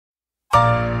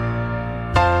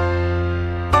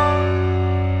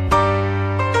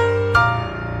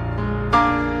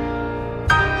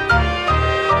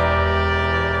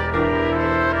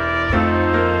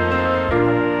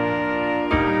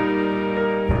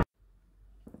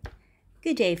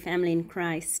Good day, family in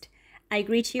Christ. I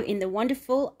greet you in the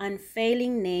wonderful,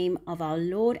 unfailing name of our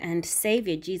Lord and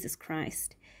Savior, Jesus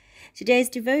Christ. Today's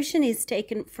devotion is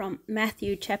taken from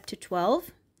Matthew chapter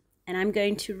 12, and I'm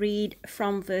going to read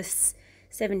from verse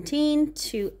 17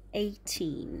 to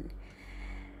 18.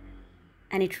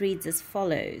 And it reads as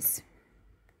follows.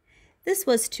 This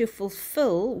was to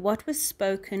fulfill what was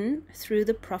spoken through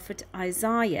the prophet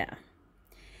Isaiah.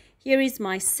 Here is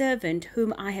my servant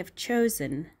whom I have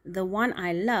chosen, the one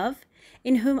I love,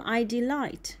 in whom I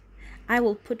delight. I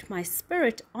will put my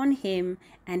spirit on him,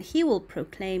 and he will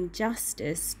proclaim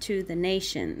justice to the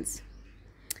nations.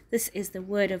 This is the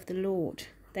word of the Lord.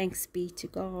 Thanks be to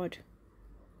God.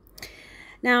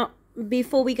 Now,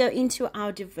 before we go into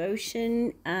our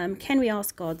devotion, can we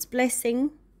ask God's blessing?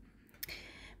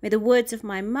 May the words of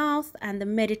my mouth and the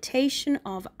meditation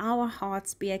of our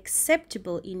hearts be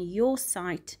acceptable in your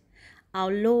sight, our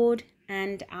Lord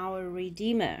and our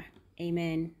Redeemer.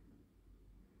 Amen.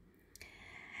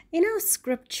 In our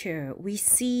scripture, we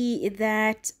see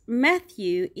that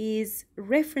Matthew is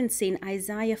referencing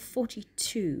Isaiah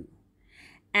 42,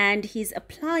 and he's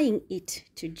applying it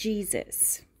to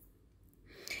Jesus.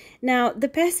 Now, the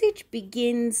passage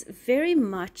begins very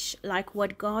much like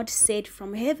what God said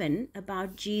from heaven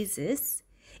about Jesus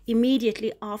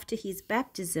immediately after his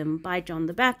baptism by John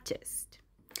the Baptist.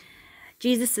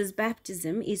 Jesus'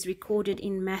 baptism is recorded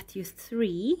in Matthew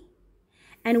 3,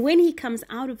 and when he comes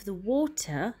out of the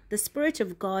water, the Spirit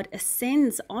of God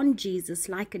ascends on Jesus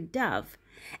like a dove,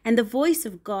 and the voice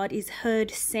of God is heard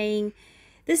saying,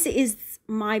 "This is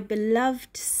my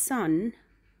beloved Son,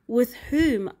 with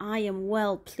whom I am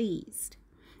well pleased."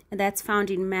 And that's found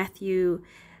in Matthew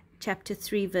chapter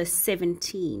 3, verse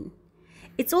 17.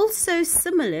 It's also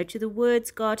similar to the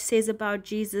words God says about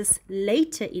Jesus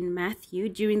later in Matthew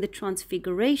during the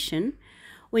Transfiguration,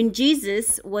 when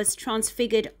Jesus was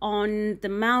transfigured on the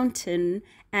mountain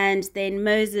and then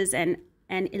Moses and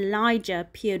Elijah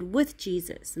appeared with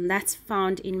Jesus. And that's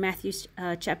found in Matthew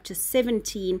chapter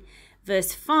 17,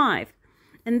 verse 5.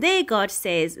 And there God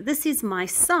says, "This is my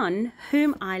Son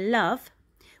whom I love.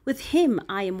 With him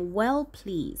I am well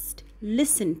pleased.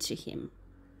 Listen to him."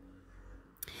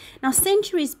 Now,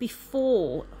 centuries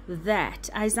before that,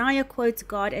 Isaiah quotes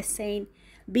God as saying,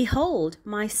 "Behold,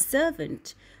 my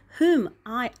servant, whom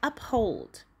I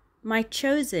uphold, my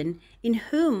chosen, in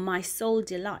whom my soul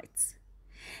delights."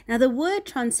 Now, the word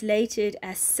translated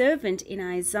as servant in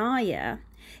Isaiah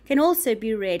can also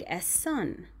be read as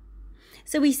son.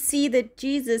 So we see that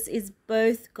Jesus is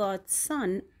both God's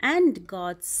son and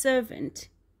God's servant,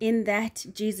 in that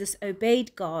Jesus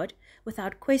obeyed God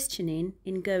without questioning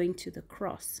in going to the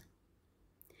cross.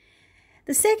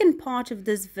 The second part of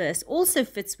this verse also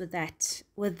fits with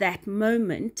that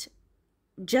moment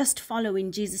just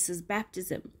following Jesus'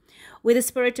 baptism, where the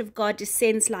Spirit of God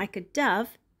descends like a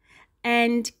dove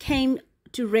and came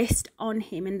to rest on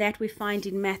him, and that we find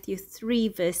in Matthew 3,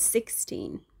 verse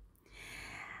 16.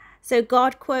 So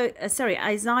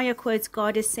Isaiah quotes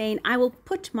God as saying, "I will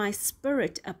put my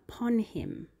spirit upon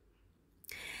him."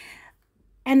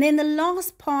 And then the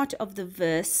last part of the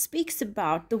verse speaks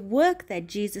about the work that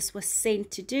Jesus was sent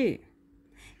to do.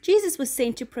 Jesus was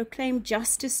sent to proclaim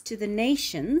justice to the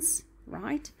nations,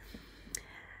 right?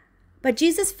 But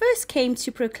Jesus first came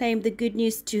to proclaim the good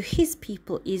news to his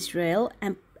people, Israel,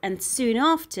 and soon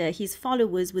after, his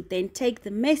followers would then take the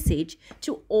message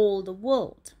to all the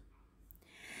world.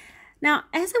 Now,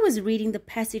 as I was reading the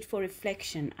passage for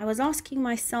reflection, I was asking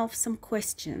myself some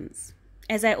questions,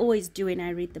 as I always do when I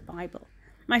read the Bible.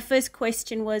 My first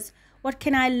question was, what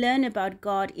can I learn about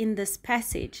God in this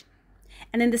passage?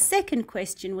 And then the second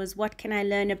question was, what can I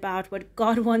learn about what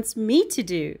God wants me to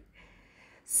do?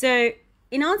 So,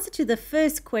 in answer to the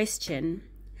first question,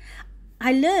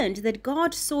 I learned that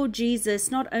God saw Jesus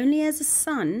not only as a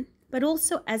son, but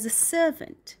also as a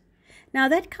servant. Now,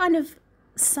 that kind of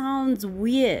sounds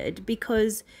weird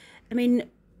because,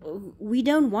 we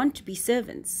don't want to be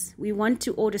servants. We want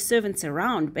to order servants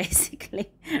around,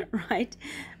 basically, right?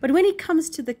 But when it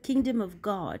comes to the kingdom of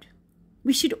God,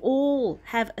 we should all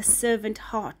have a servant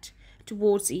heart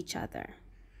towards each other.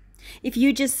 If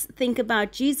you just think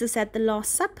about Jesus at the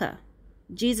Last Supper,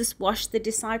 Jesus washed the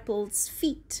disciples'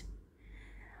 feet.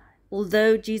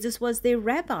 Although Jesus was their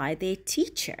rabbi, their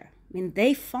teacher,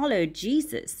 they followed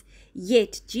Jesus,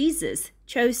 yet Jesus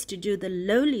chose to do the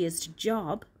lowliest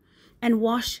job and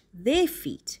wash their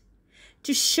feet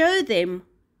to show them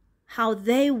how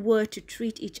they were to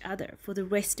treat each other for the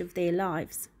rest of their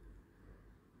lives.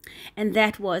 And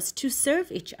that was to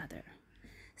serve each other.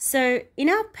 So in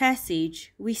our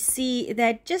passage, we see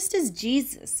that just as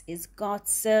Jesus is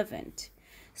God's servant,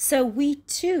 so we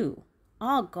too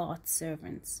are God's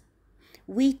servants.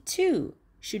 We too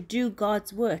should do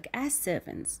God's work as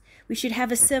servants. We should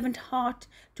have a servant heart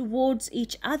towards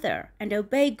each other and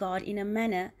obey God in a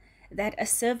manner that a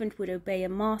servant would obey a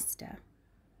master.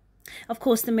 Of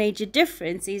course, the major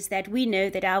difference is that we know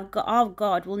that our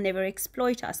God will never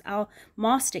exploit us. Our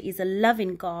master is a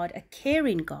loving God, a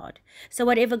caring God. So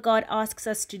whatever God asks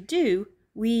us to do,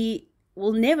 we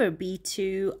will never be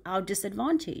to our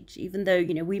disadvantage, even though,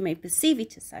 we may perceive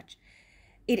it as such.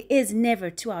 It is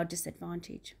never to our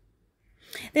disadvantage.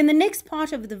 Then the next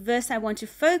part of the verse I want to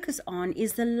focus on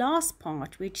is the last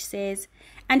part, which says,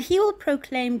 "And he will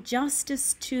proclaim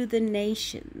justice to the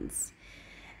nations."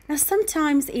 Now,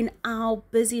 sometimes in our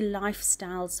busy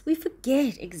lifestyles, we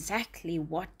forget exactly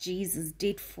what Jesus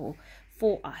did for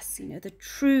us, the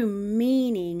true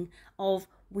meaning of,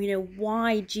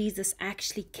 why Jesus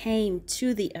actually came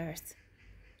to the earth.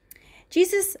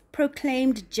 Jesus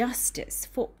proclaimed justice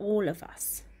for all of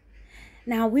us.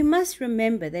 Now, we must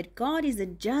remember that God is a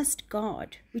just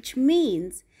God, which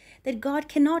means that God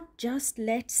cannot just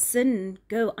let sin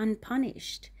go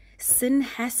unpunished. Sin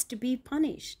has to be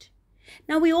punished.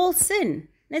 Now, we all sin.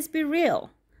 Let's be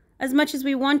real. As much as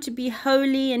we want to be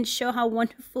holy and show how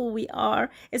wonderful we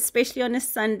are, especially on a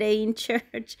Sunday in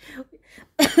church,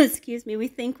 excuse me, we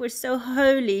think we're so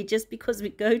holy just because we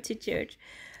go to church.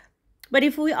 But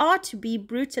if we are to be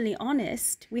brutally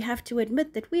honest, we have to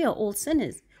admit that we are all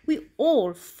sinners. We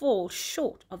all fall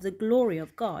short of the glory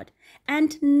of God,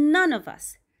 and none of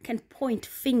us can point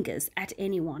fingers at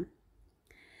anyone.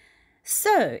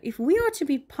 So, if we are to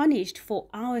be punished for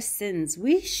our sins,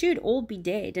 we should all be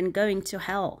dead and going to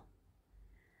hell.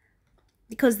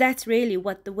 Because that's really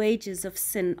what the wages of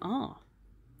sin are.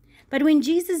 But when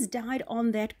Jesus died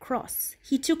on that cross,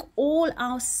 he took all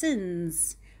our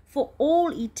sins for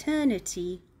all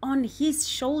eternity on his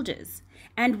shoulders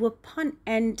and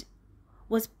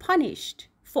was punished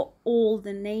for all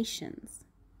the nations.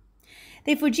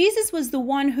 Therefore, Jesus was the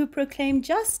one who proclaimed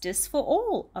justice for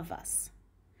all of us.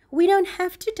 We don't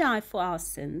have to die for our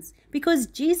sins because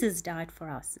Jesus died for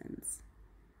our sins.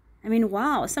 I mean,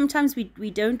 wow, sometimes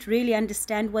we don't really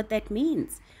understand what that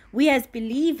means. We as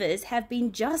believers have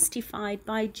been justified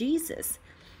by Jesus,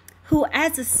 who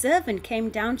as a servant came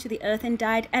down to the earth and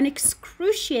died an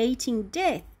excruciating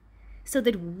death so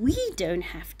that we don't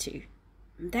have to.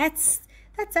 That's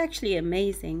actually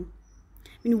amazing.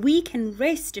 I mean, we can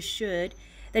rest assured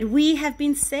that we have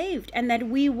been saved and that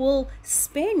we will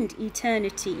spend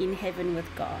eternity in heaven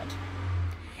with God.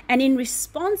 And in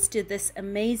response to this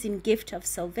amazing gift of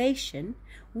salvation,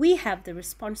 we have the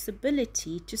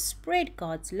responsibility to spread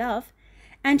God's love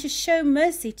and to show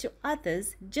mercy to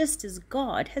others just as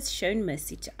God has shown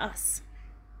mercy to us.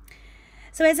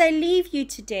 So as I leave you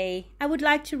today, I would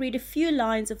like to read a few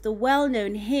lines of the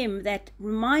well-known hymn that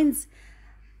reminds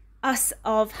us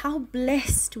of how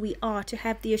blessed we are to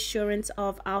have the assurance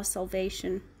of our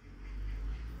salvation.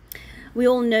 We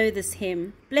all know this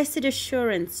hymn. Blessed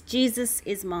assurance, Jesus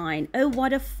is mine. Oh,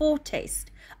 what a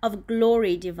foretaste of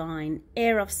glory divine,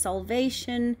 heir of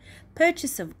salvation,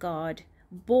 purchase of God,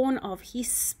 born of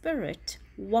his Spirit,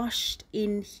 washed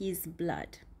in his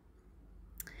blood.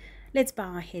 Let's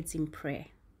bow our heads in prayer.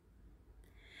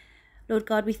 Lord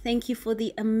God, we thank you for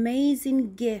the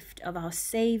amazing gift of our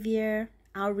Savior,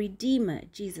 our Redeemer,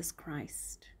 Jesus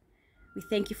Christ. We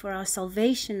thank you for our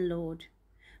salvation, Lord.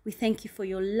 We thank you for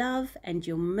your love and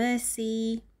your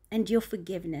mercy and your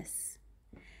forgiveness.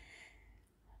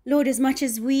 Lord, as much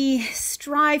as we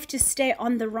strive to stay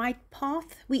on the right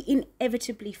path, we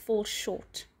inevitably fall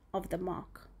short of the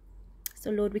mark. So,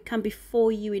 Lord, we come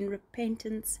before you in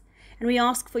repentance and we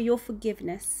ask for your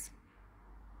forgiveness.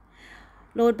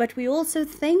 Lord, but we also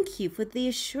thank you for the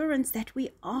assurance that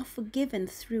we are forgiven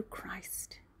through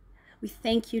Christ. We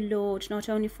thank you, Lord, not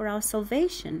only for our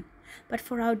salvation, but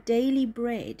for our daily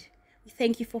bread. We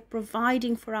thank you for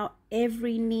providing for our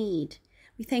every need.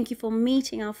 We thank you for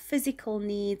meeting our physical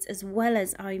needs as well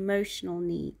as our emotional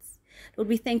needs. Lord,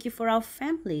 we thank you for our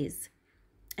families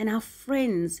and our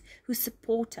friends who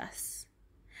support us.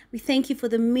 We thank you for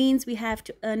the means we have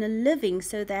to earn a living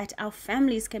so that our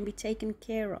families can be taken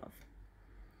care of.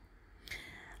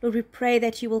 Lord, we pray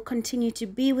that you will continue to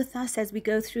be with us as we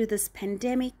go through this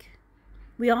pandemic.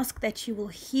 We ask that you will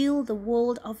heal the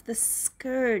world of the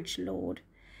scourge, Lord,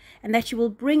 and that you will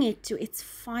bring it to its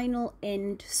final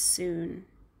end soon.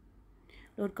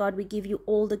 Lord God, we give you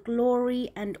all the glory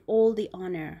and all the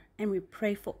honor, and we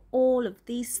pray for all of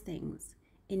these things.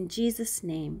 In Jesus'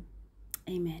 name,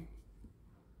 amen.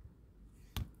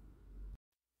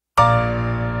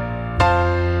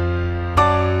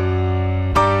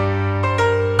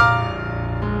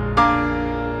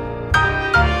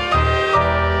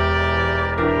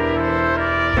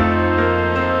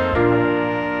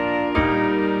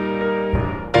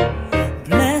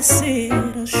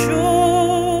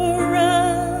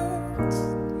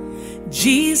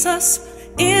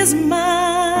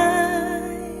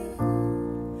 mine.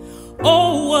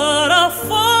 Oh, what a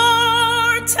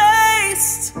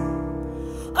foretaste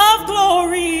of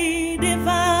glory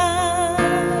divine,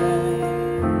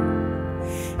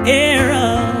 heir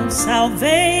of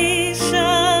salvation,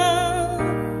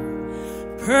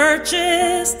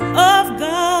 purchased of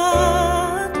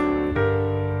God,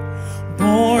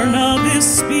 born of His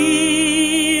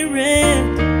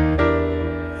Spirit,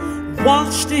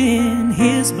 washed in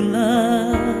His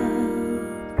blood.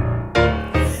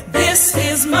 This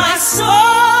is my story.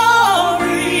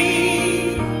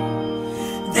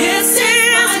 This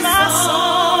is my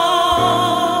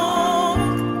song,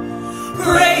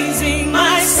 praising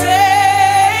my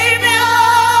Savior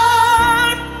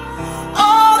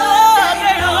all the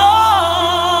day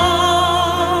long.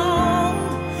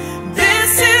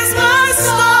 This is my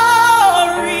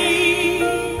story.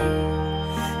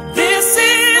 This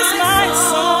is my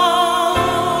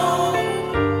song,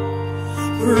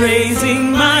 praising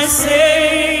my Savior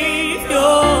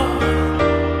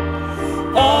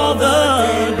all the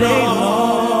day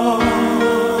long.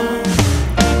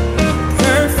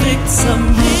 Perfect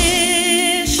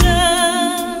submission,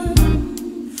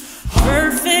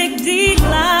 perfect